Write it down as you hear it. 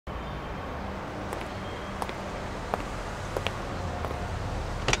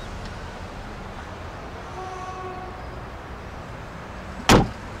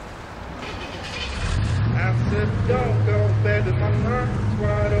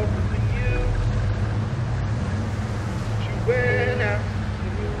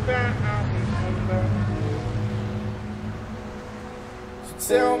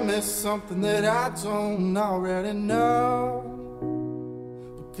there's something that I don't already know,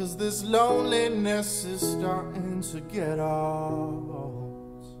 because this loneliness is starting to get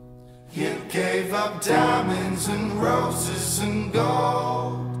old. You gave up diamonds and roses and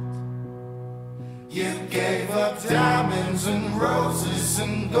gold. You gave up diamonds and roses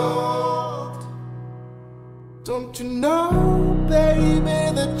and gold. Don't you know, baby,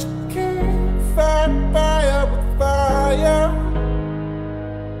 that you can't fight fire with fire?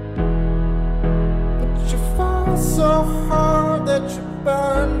 But you fall so hard that you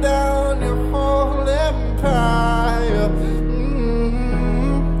burn down your whole empire.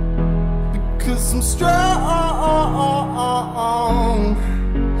 Because I'm strong,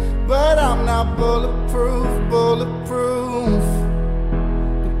 but I'm not bulletproof, bulletproof.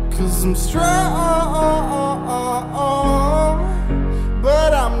 Because I'm strong,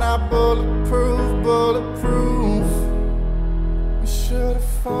 but I'm not bulletproof, bulletproof. We should have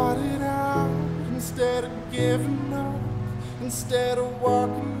fought it out instead of giving up, instead of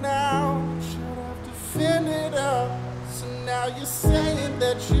walking out. Should have defended it up. So now you're saying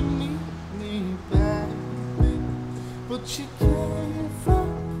that you need me back, but you gave up.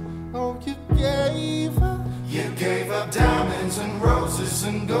 Oh, you gave up. You gave up diamonds and roses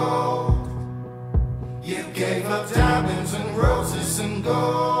and gold. You gave up diamonds and roses and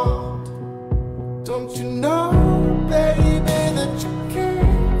gold. Don't you know, baby, that you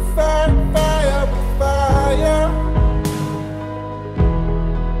can't fight fire with fire?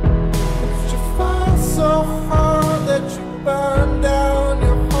 But you fight so hard that you burn down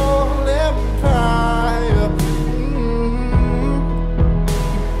your whole empire.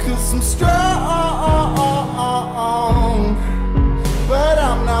 Because I'm strong, but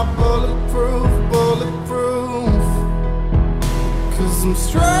I'm not bulletproof, bulletproof. Because I'm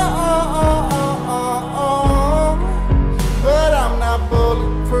strong, but I'm not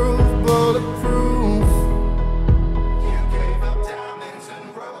bulletproof, bulletproof. You gave up diamonds and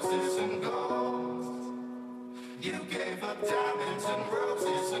roses and gold. You gave up diamonds and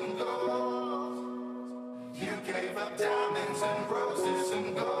roses and gold. You gave up diamonds and roses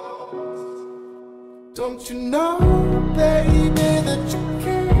and gold. Don't you know, baby, that you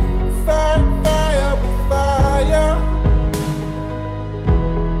can't fight fire with fire?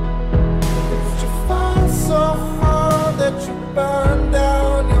 But you fight so hard that you burn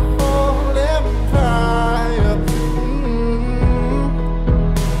down your whole empire.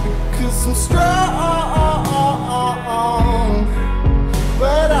 Because I'm strong,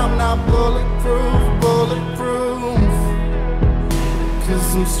 but I'm not bulletproof, bulletproof. Because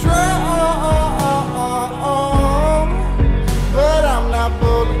I'm strong, but I'm not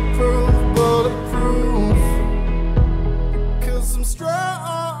bulletproof, bulletproof. Because I'm strong,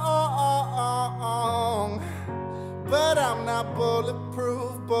 but I'm not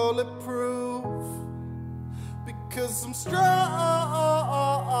bulletproof, bulletproof. Because I'm strong,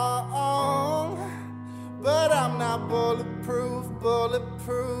 but I'm not bulletproof,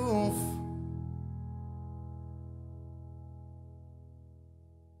 bulletproof.